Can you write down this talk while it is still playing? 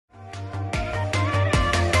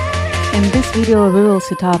In this video, we will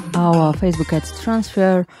set up our Facebook ads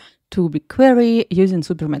transfer to BigQuery using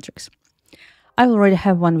Supermetrics. I already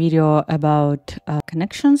have one video about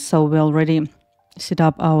connections, so we already set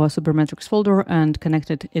up our Supermetrics folder and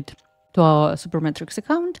connected it to our Supermetrics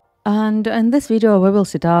account. And in this video, we will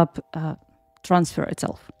set up transfer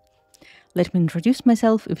itself. Let me introduce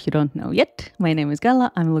myself if you don't know yet. My name is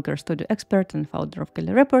Gala. I'm a Looker Studio expert and founder of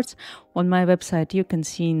Gala Reports. On my website, you can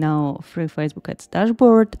see now free Facebook ads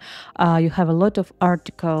dashboard. You have a lot of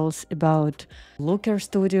articles about Looker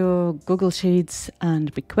Studio, Google Sheets,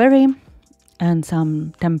 and BigQuery, and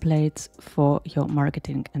some templates for your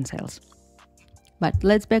marketing and sales. But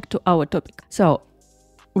let's back to our topic. So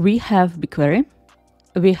we have BigQuery,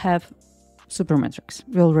 we have Supermetrics.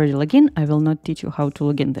 We already log in. I will not teach you how to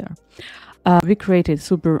log in there. We created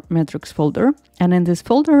Supermetrics folder, and in this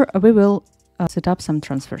folder we will set up some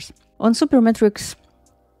transfers. On Supermetrics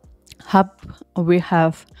Hub we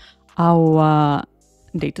have our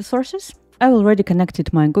data sources. I already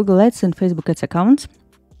connected my Google Ads and Facebook Ads accounts.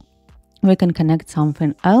 We can connect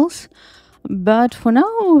something else, but for now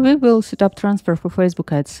we will set up transfer for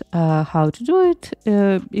Facebook Ads. How to do it?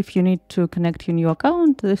 If you need to connect your new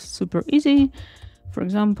account, this is super easy. For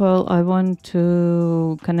example, I want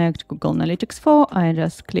to connect Google Analytics 4. I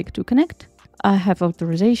just click to connect. I have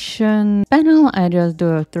authorization panel. I just do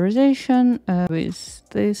authorization with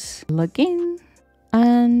this login,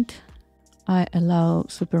 and I allow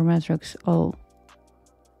Supermetrics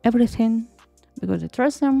everything because I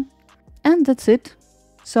trust them, and that's it.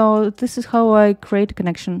 So this is how I create a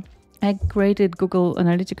connection. I created Google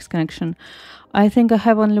Analytics connection. I think I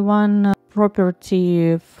have only one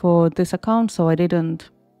property for this account, so I didn't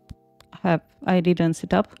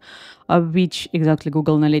set up which exactly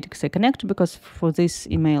Google Analytics I connect, because for this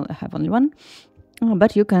email I have only one.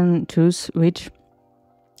 But you can choose which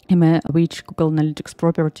Google Analytics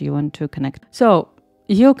property you want to connect. So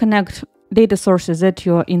you connect data sources that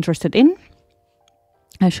you're interested in.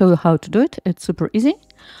 I show you how to do it. It's super easy.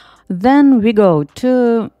 Then we go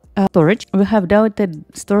to storage. We have downloaded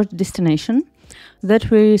storage destination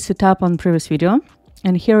that we set up on previous video,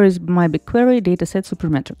 and here is my BigQuery dataset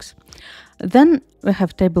Supermetrics. Then we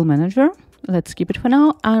have table manager. Let's keep it for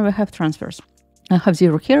now, and we have transfers. I have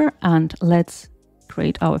 0 here, and let's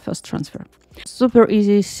create our first transfer. Super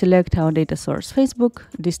easy. Select our data source Facebook.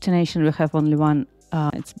 Destination we have only one.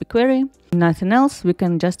 It's BigQuery. Nothing else. We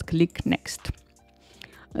can just click next.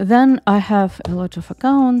 Then I have a lot of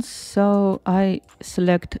accounts, so I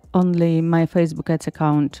select only my Facebook ads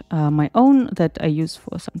account, my own, that I use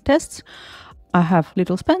for some tests. I have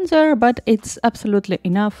little spend there, but it's absolutely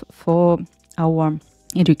enough for our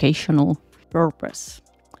educational purpose.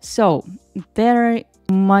 So there are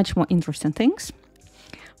much more interesting things.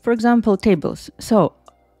 For example, tables. So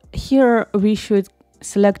here we should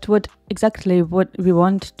select what we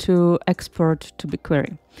want to export to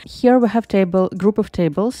BigQuery. Here we have group of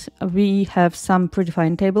tables. We have some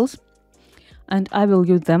predefined tables, and I will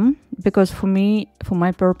use them because for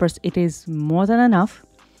my purpose, it is more than enough.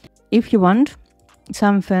 If you want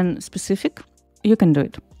something specific, you can do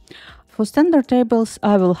it. For standard tables,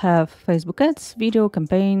 I will have Facebook ads, video,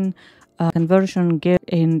 campaign, conversion, get,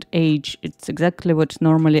 and age. It's exactly what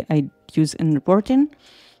normally I use in reporting.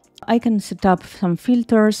 I can set up some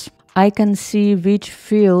filters. I can see which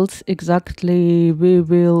fields exactly we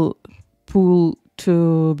will pull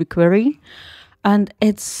to BigQuery. And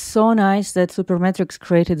it's so nice that Supermetrics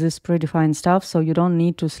created this predefined stuff, so you don't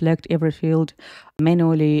need to select every field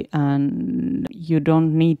manually, and you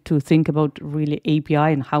don't need to think about really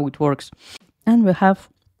API and how it works. And we have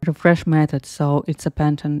refresh method, so it's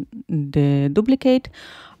append and the duplicate,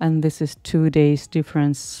 and this is 2 days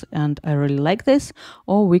difference, and I really like this.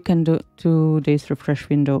 Or we can do 2 days refresh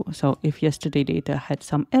window, so if yesterday data had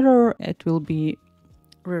some error, it will be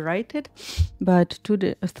rewritten, but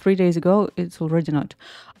 3 days ago it's already not.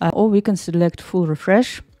 Or we can select full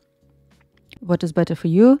refresh. What is better for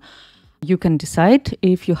you? You can decide.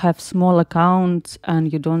 If you have small accounts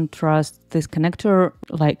and you don't trust this connector,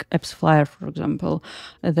 like AppsFlyer, for example,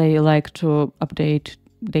 they like to update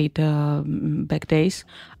data back days,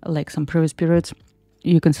 like some previous periods,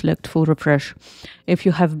 you can select full refresh. If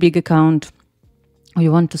you have big account or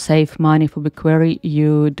you want to save money for BigQuery,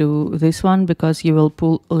 you do this one because you will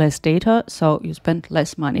pull less data, so you spend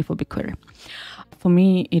less money for BigQuery. For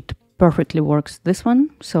me, it perfectly works, this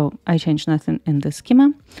one, so I changed nothing in the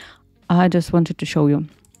schema. I just wanted to show you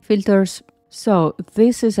filters. So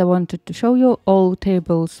this is, I wanted to show you all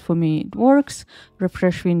tables. For me it works.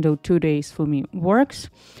 Refresh window 2 days for me works.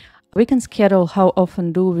 We can schedule how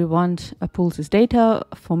often do we want to pull this data.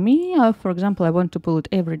 For me, for example, I want to pull it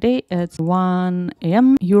every day at 1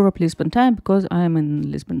 a.m. Europe Lisbon time because I'm in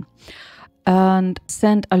Lisbon. And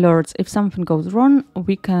send alerts. If something goes wrong,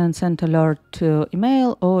 we can send alert to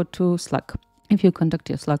email or to Slack. If you contact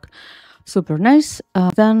your Slack, super nice.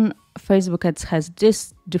 Then Facebook Ads has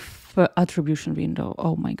this attribution window.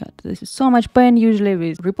 Oh my god, this is so much pain usually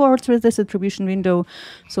with reports with this attribution window.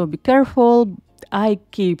 So be careful. I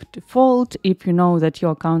keep default. If you know that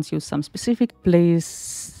your accounts use some specific, please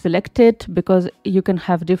select it because you can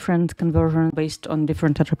have different conversion based on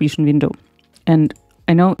different attribution window. And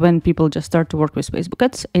I know when people just start to work with Facebook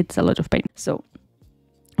ads, it's a lot of pain. So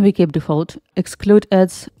we keep default, exclude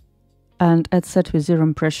ads and ads set with 0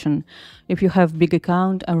 impression. If you have big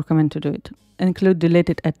account, I recommend to do it. Include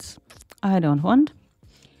deleted ads. I don't want.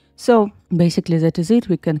 So basically that is it.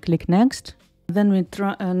 We can click next. Then we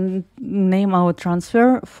name our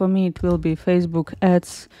transfer. For me, it will be Facebook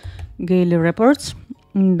ads daily reports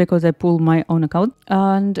because I pull my own account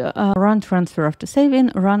and run transfer after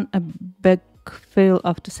saving, run a backfill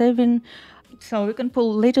after saving. So we can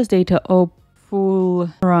pull latest data or full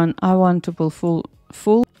run. I want to pull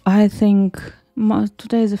full. I think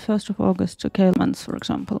today is the 1st of August, okay, months, for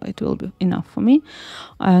example, it will be enough for me.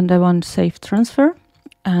 And I want save transfer,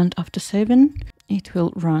 and after saving, it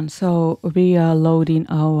will run. So we are loading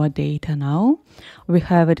our data now. We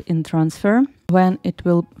have it in transfer. When it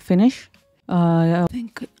will finish, I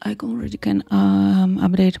think I already can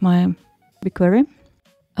update my BigQuery,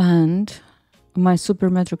 and my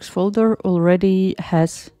Supermetrics folder already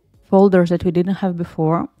has folders that we didn't have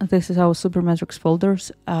before. This is our Supermetrics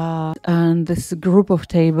folders, and this group of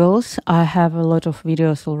tables. I have a lot of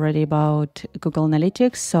videos already about Google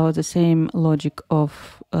Analytics, so the same logic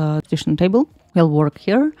of addition table will work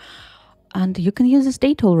here. And you can use this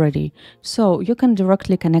data already. So you can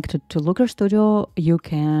directly connect it to Looker Studio. You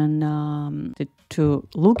can to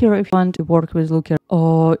Looker if you want to work with Looker,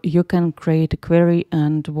 or you can create a query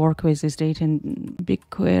and work with this data in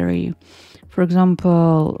BigQuery. For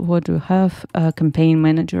example, what do you have? A campaign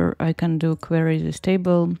manager. I can do query this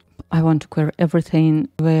table. I want to query everything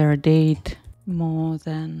where date more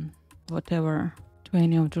than whatever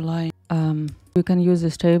 20 of July. You can use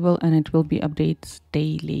this table and it will be updates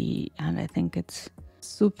daily, and I think it's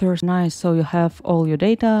super nice. So you have all your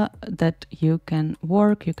data that you can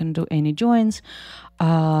work, you can do any joins.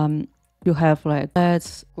 You have like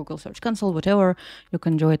ads, Google Search Console, whatever. You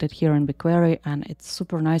can join it here in BigQuery, and it's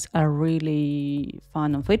super nice. I'm really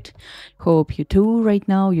fan of it. Hope you too. Right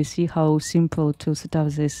now you see how simple to set up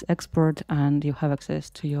this export, and you have access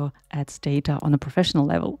to your ads data on a professional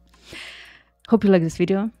level. Hope you like this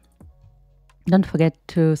video. Don't forget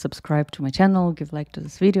to subscribe to my channel, give like to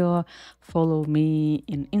this video, follow me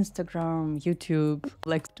in Instagram, YouTube,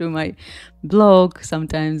 like to my blog.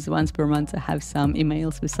 Sometimes once per month I have some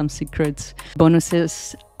emails with some secrets,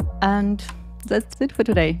 bonuses, and that's it for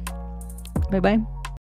today. Bye bye.